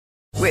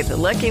With the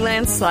Lucky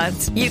Land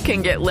Slots, you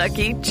can get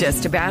lucky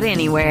just about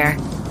anywhere.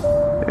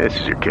 This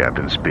is your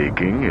captain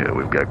speaking.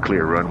 We've got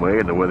clear runway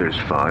and the weather's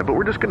fine, but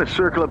we're just going to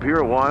circle up here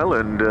a while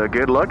and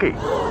get lucky.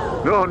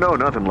 No,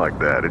 nothing like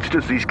that. It's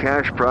just these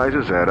cash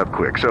prizes add up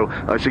quick. So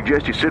I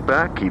suggest you sit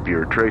back, keep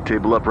your tray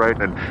table upright,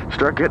 and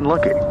start getting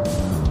lucky.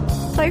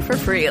 Play for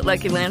free at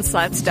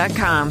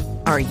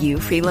LuckyLandSlots.com. Are you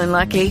feeling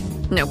lucky?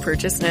 No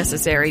purchase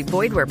necessary.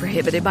 Void where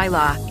prohibited by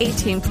law.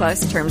 18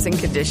 plus terms and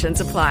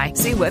conditions apply.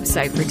 See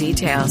website for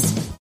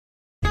details.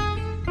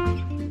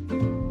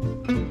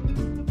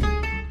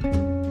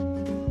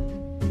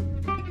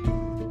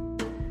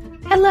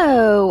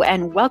 Hello,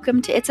 and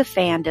welcome to It's a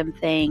Fandom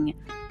Thing.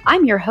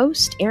 I'm your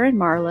host, Erin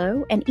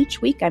Marlowe, and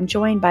each week I'm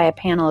joined by a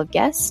panel of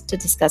guests to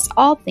discuss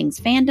all things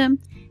fandom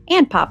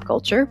and pop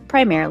culture,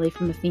 primarily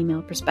from a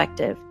female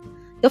perspective.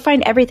 You'll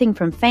find everything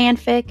from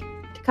fanfic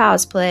to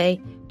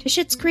cosplay to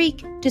Schitt's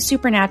Creek to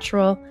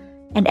Supernatural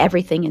and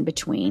everything in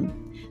between.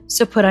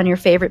 So put on your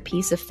favorite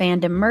piece of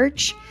fandom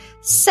merch,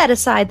 set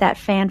aside that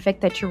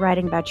fanfic that you're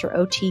writing about your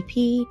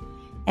OTP,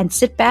 and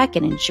sit back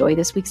and enjoy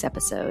this week's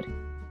episode.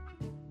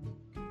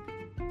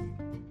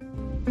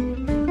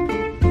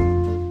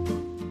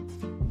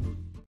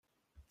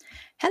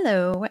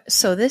 Hello.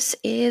 So this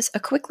is a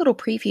quick little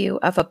preview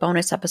of a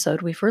bonus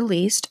episode we've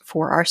released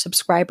for our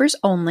subscribers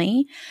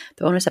only.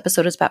 The bonus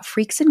episode is about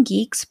freaks and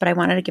geeks, but I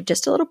wanted to give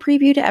just a little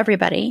preview to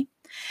everybody.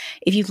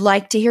 If you'd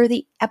like to hear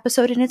the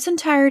episode in its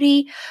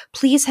entirety,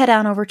 please head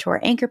on over to our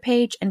Anchor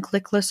page and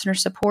click listener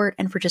support.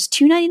 And for just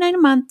 $2.99 a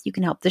month, you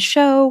can help the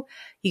show.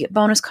 You get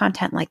bonus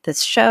content like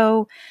this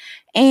show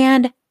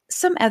and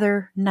some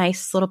other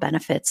nice little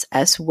benefits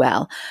as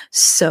well.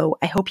 So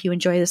I hope you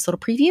enjoy this little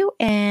preview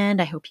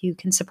and I hope you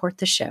can support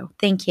the show.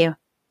 Thank you.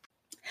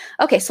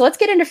 Okay, so let's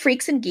get into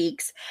freaks and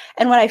geeks.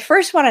 And what I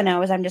first want to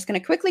know is I'm just going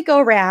to quickly go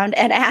around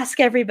and ask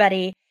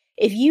everybody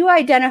if you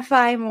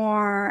identify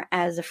more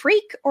as a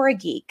freak or a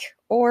geek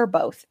or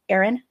both.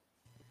 Erin?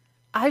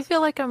 I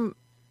feel like I'm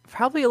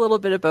probably a little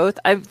bit of both.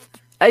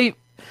 I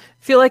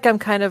feel like I'm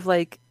kind of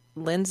like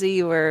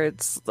Lindsay, where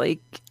it's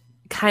like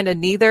kind of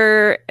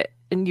neither,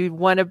 and you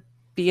want to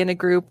be in a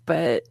group,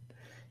 but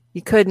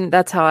you couldn't.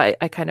 That's how I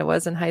kind of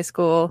was in high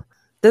school.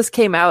 This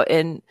came out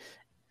in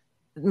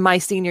my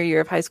senior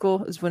year of high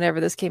school is whenever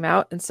this came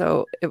out. And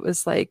so it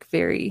was like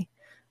very,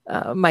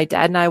 my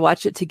dad and I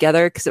watched it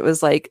together because it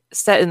was like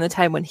set in the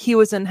time when he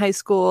was in high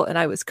school and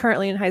I was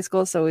currently in high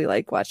school. So we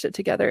like watched it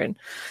together and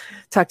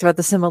talked about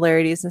the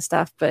similarities and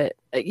stuff. But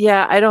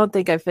yeah, I don't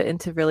think I fit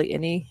into really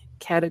any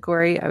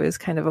category. I was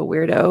kind of a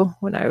weirdo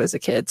when I was a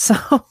kid. So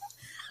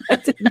I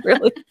didn't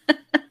really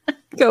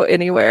go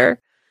anywhere,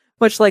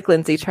 much like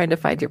Lindsay trying to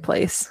find your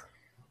place.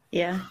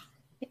 Yeah.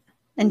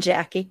 And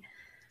Jackie?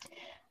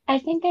 I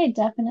think I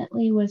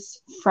definitely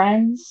was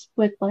friends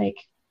with like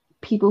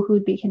people who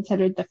would be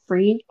considered the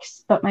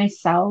freaks, but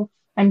myself,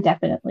 I'm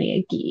definitely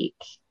a geek.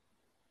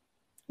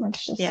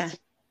 It's just, yeah.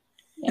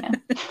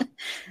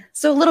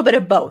 So a little bit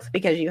of both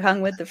because you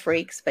hung with the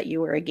freaks, but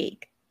you were a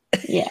geek.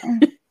 Yeah.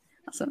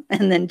 Awesome.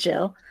 And then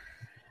Jill?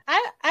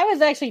 I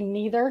was actually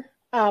neither.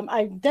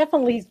 I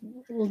definitely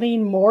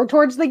lean more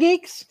towards the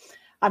geeks.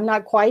 I'm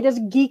not quite as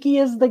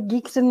geeky as the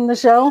geeks in the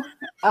show.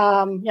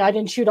 I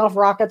didn't shoot off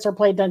rockets or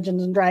play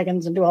Dungeons and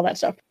Dragons and do all that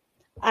stuff.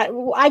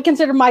 I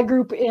consider my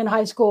group in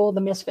high school the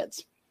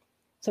misfits.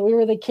 So we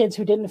were the kids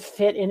who didn't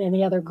fit in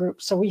any other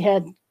group. So we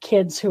had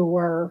kids who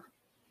were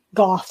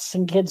goths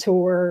and kids who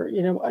were,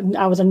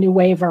 I was a new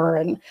waver,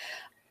 and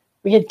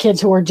we had kids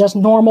who were just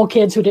normal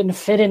kids who didn't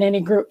fit in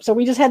any group. So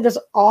we just had this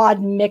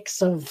odd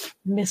mix of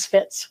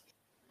misfits.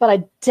 But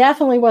I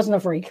definitely wasn't a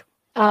freak.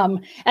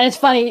 And it's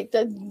funny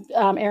that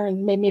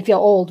Erin made me feel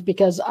old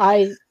because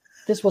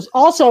this was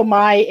also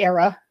my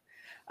era.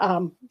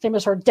 Same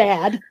as her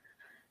dad.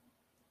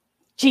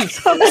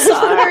 Jeez. I'm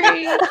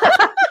sorry.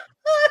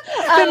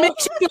 If it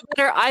makes you feel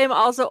better, I am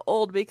also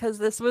old because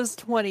this was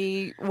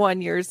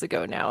 21 years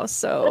ago now.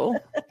 So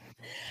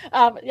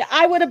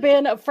I would have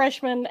been a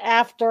freshman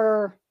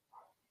after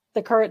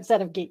the current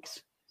set of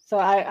geeks. So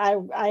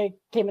I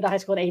came into high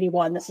school in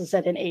 81. This is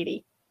set in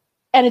 80.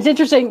 And it's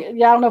interesting. I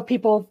don't know if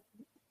people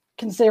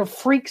consider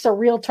freaks a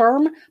real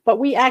term, but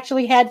we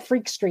actually had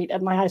Freak Street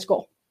at my high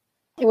school.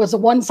 It was the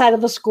one side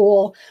of the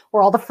school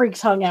where all the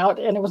freaks hung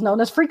out, and it was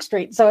known as Freak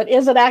Street. So it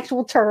is an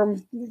actual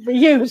term we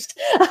used.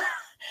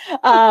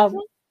 I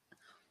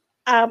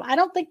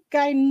don't think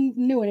I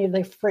knew any of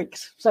the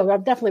freaks, so I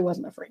definitely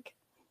wasn't a freak.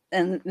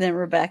 And then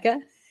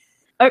Rebecca?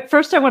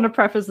 First, I want to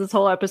preface this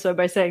whole episode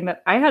by saying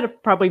that I had a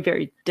probably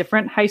very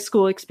different high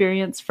school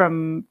experience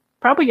from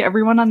probably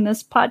everyone on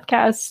this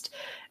podcast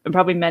and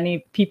probably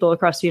many people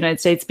across the United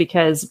States,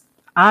 because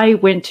I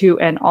went to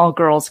an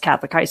all-girls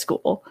Catholic high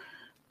school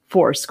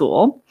for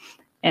school,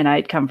 and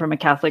I'd come from a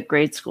Catholic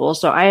grade school.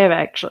 So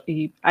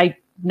I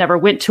never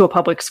went to a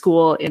public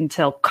school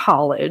until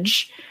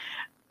college.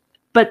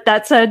 But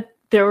that said,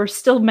 there were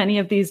still many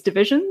of these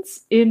divisions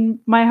in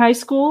my high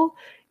school.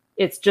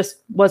 It just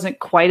wasn't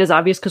quite as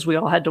obvious because we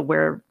all had to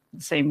wear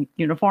the same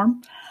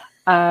uniform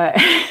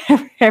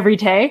every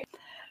day.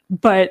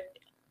 But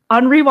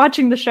on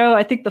rewatching the show,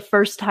 I think the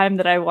first time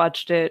that I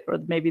watched it, or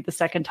maybe the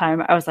second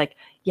time, I was like,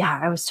 yeah,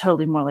 I was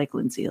totally more like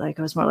Lindsay. Like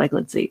I was more like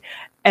Lindsay.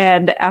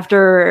 And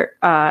after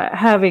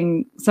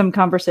having some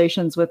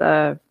conversations with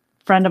a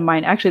friend of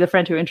mine, actually the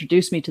friend who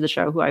introduced me to the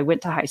show, who I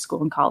went to high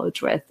school and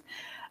college with,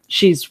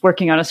 she's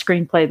working on a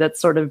screenplay that's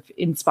sort of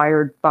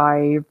inspired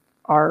by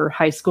our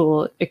high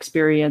school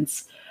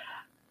experience.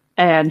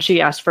 And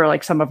she asked for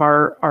like some of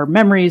our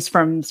memories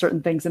from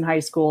certain things in high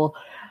school.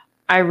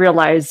 I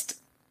realized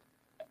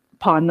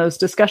upon those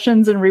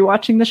discussions and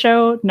rewatching the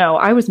show, no,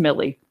 I was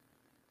Millie.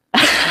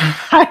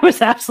 I was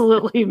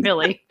absolutely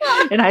Millie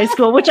in high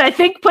school, which I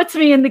think puts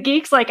me in the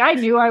Geeks. Like I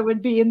knew I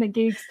would be in the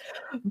Geeks,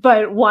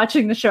 but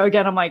watching the show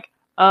again, I'm like,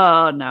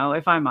 oh no,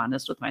 if I'm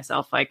honest with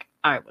myself, like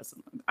I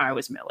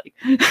was Millie.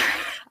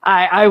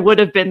 I would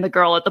have been the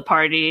girl at the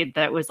party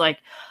that was like,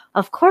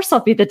 of course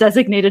I'll be the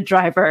designated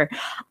driver.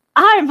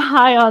 I'm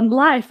high on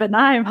life and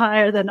I'm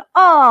higher than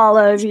all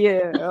of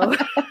you.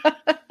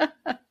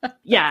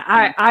 Yeah,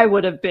 I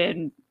would have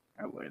been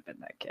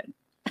that kid.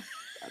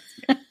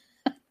 That's me.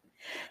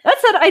 That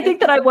said, I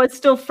think that I was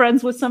still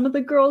friends with some of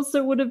the girls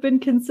that would have been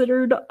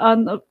considered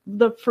on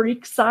the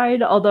freak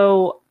side,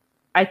 although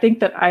I think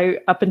that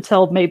up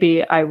until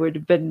maybe I would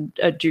have been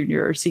a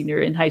junior or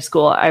senior in high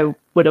school, I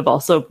would have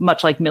also,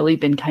 much like Millie,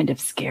 been kind of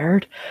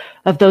scared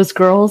of those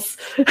girls.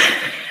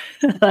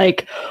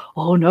 Like,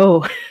 oh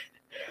no.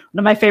 One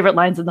of my favorite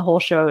lines in the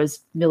whole show is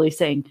Millie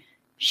saying,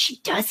 "She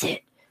does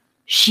it.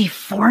 She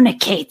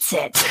fornicates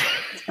it."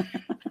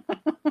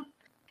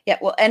 Yeah,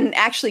 well, and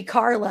actually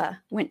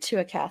Carla went to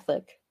a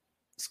Catholic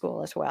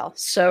school as well.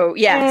 So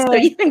yeah, so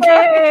you can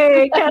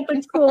hey,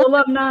 Catholic school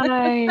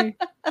alumni.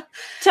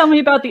 Tell me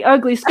about the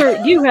ugly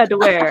skirt you had to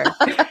wear.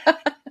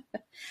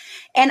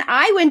 And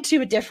I went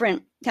to a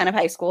different kind of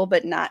high school,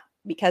 but not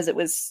because it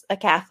was a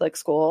Catholic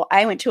school.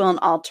 I went to an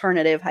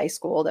alternative high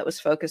school that was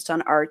focused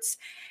on arts,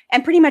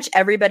 and pretty much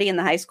everybody in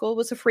the high school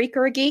was a freak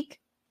or a geek.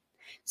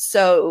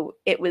 So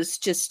it was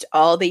just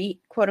all the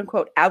quote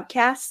unquote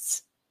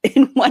outcasts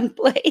in one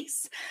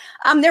place.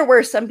 There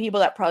were some people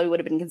that probably would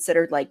have been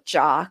considered like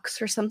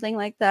jocks or something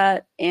like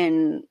that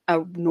in a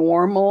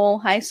normal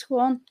high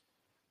school.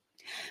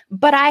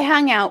 But I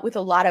hung out with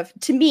a lot of,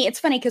 to me, it's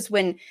funny because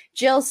when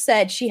Jill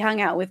said she hung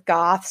out with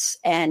goths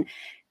and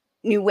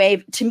new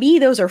wave, to me,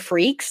 those are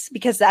freaks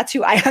because that's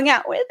who I hung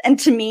out with. And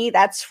to me,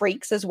 that's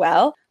freaks as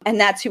well. And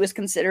that's who was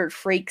considered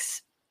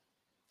freaks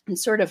in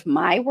sort of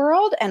my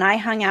world. And I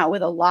hung out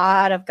with a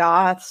lot of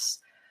goths,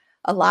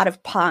 a lot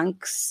of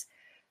punks,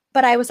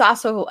 but I was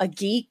also a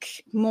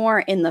geek more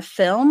in the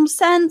film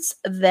sense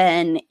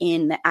than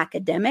in the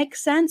academic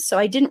sense. So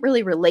I didn't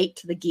really relate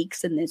to the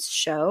geeks in this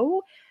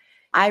show.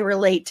 I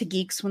relate to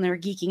geeks when they're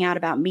geeking out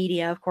about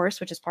media, of course,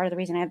 which is part of the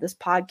reason I have this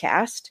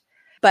podcast.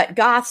 But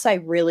goths I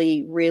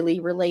really, really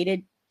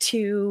related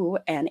to,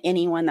 and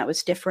anyone that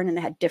was different and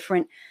had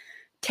different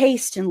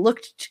taste and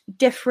looked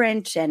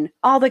different, and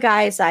all the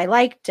guys I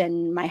liked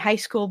and my high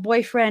school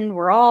boyfriend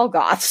were all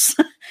goths.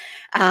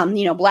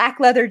 Black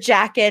leather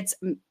jackets,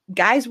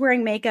 guys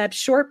wearing makeup,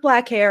 short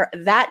black hair.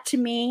 That to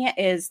me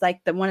is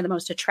like one of the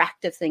most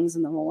attractive things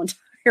in the whole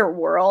entire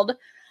world.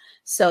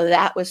 So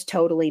that was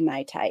totally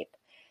my type.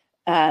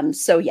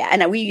 So yeah,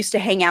 and we used to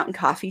hang out in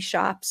coffee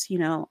shops,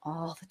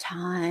 all the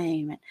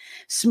time, and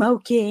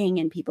smoking,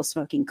 and people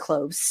smoking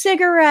clove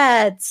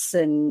cigarettes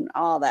and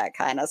all that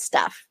kind of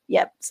stuff.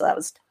 Yep. So that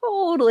was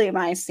totally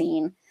my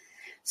scene.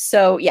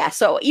 So yeah,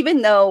 so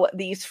even though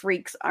these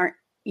freaks aren't,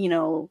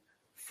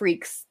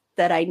 freaks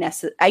that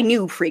I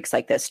knew freaks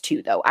like this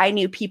too, though. I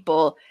knew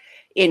people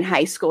in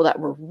high school that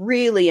were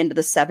really into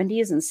the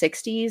 70s and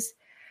 60s,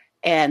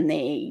 and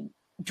they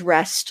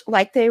dressed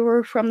like they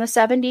were from the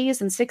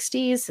 70s and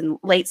 60s and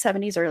late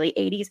 70s, early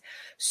 80s.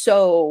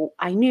 So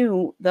I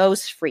knew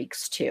those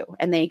freaks too.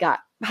 And they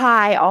got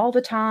high all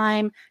the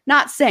time.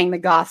 Not saying the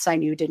goths I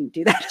knew didn't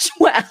do that as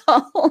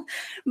well,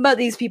 but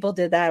these people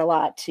did that a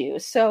lot too.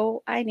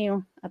 So I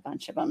knew a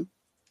bunch of them.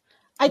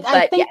 I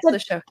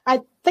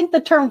think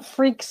the term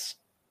freaks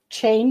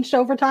changed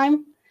over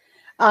time.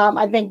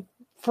 I think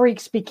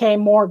freaks became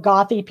more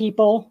gothy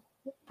people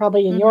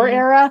probably in your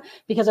era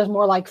because there's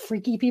more like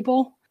freaky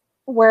people.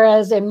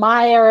 Whereas in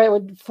my era,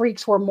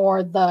 freaks were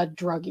more the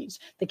druggies,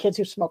 the kids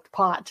who smoked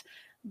pot,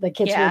 the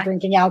kids who were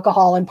drinking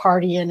alcohol and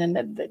partying.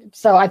 And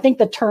so I think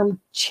the term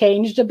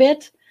changed a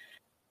bit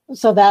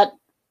so that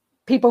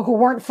people who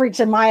weren't freaks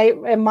in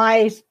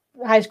my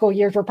high school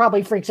years were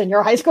probably freaks in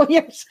your high school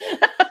years.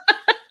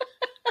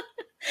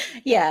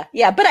 Yeah.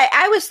 But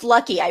I was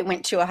lucky. I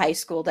went to a high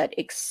school that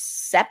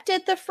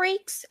accepted the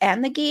freaks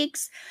and the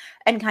geeks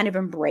and kind of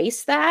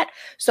embraced that.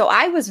 So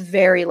I was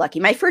very lucky.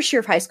 My first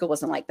year of high school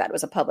wasn't like that. It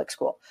was a public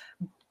school.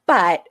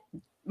 But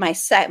my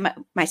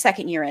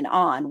second year and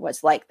on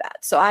was like that.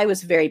 So I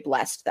was very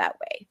blessed that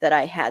way that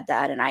I had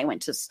that. And I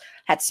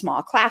had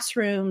small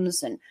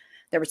classrooms, and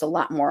there was a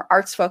lot more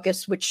arts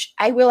focus, which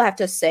I do have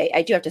to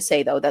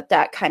say, though,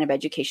 that kind of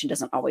education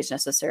doesn't always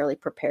necessarily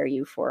prepare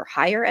you for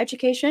higher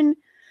education,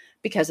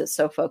 because it's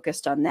so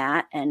focused on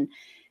that and,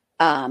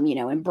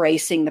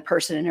 embracing the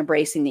person and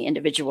embracing the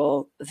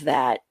individual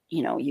that,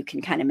 you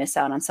can kind of miss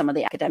out on some of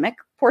the academic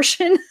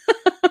portion.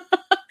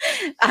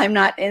 I'm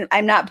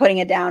not putting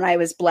it down. I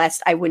was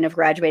blessed. I wouldn't have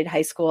graduated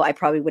high school. I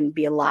probably wouldn't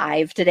be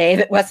alive today if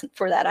it wasn't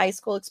for that high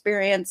school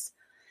experience.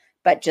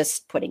 But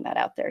just putting that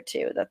out there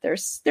too, that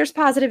there's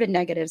positive and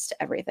negatives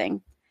to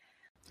everything.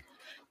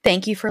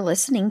 Thank you for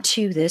listening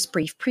to this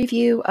brief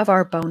preview of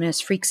our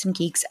bonus Freaks and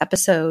Geeks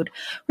episode.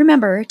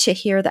 Remember, to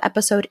hear the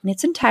episode in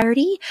its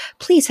entirety,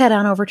 please head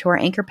on over to our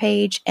Anchor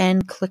page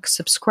and click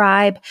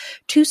subscribe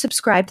to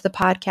subscribe to the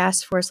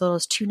podcast for as little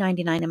as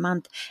 $2.99 a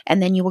month.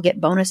 And then you will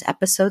get bonus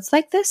episodes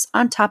like this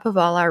on top of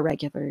all our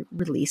regular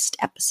released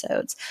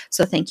episodes.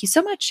 So thank you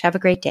so much. Have a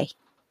great day.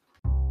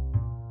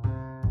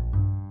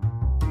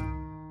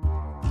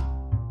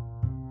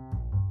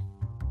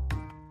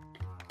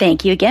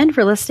 Thank you again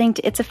for listening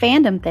to It's a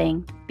Fandom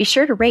Thing. Be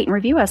sure to rate and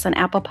review us on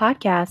Apple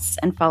Podcasts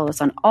and follow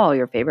us on all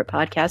your favorite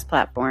podcast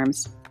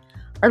platforms.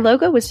 Our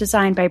logo was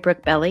designed by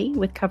Brooke Belly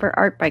with cover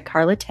art by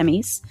Carla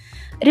Temis.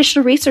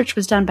 Additional research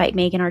was done by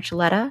Megan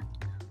Archuleta.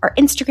 Our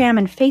Instagram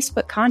and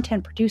Facebook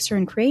content producer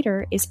and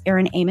creator is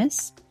Erin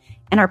Amos,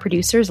 and our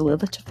producer is Lila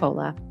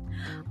Tafola.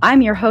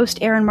 I'm your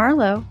host, Erin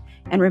Marlowe,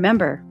 and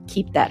remember,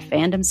 keep that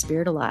fandom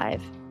spirit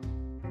alive.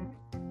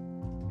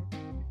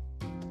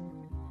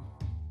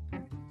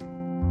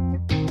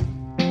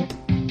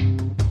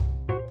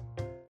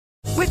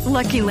 With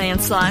Lucky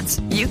Land Slots,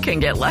 you can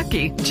get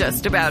lucky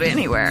just about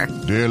anywhere.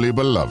 Dearly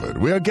beloved,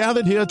 we are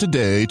gathered here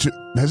today to...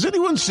 Has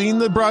anyone seen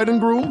the bride and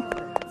groom?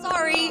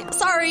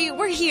 Sorry,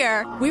 we're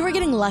here. We were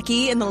getting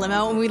lucky in the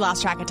limo and we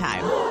lost track of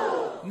time.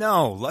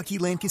 No, Lucky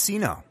Land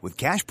Casino, with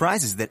cash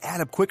prizes that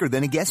add up quicker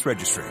than a guest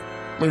registry.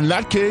 In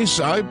that case,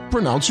 I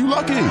pronounce you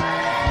lucky.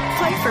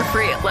 Play for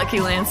free at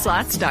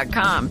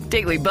LuckyLandSlots.com.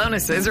 Daily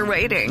bonuses are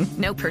waiting.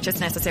 No purchase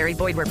necessary.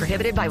 Void where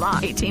prohibited by law.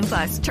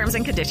 18+. Terms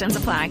and conditions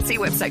apply. See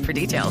website for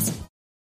details.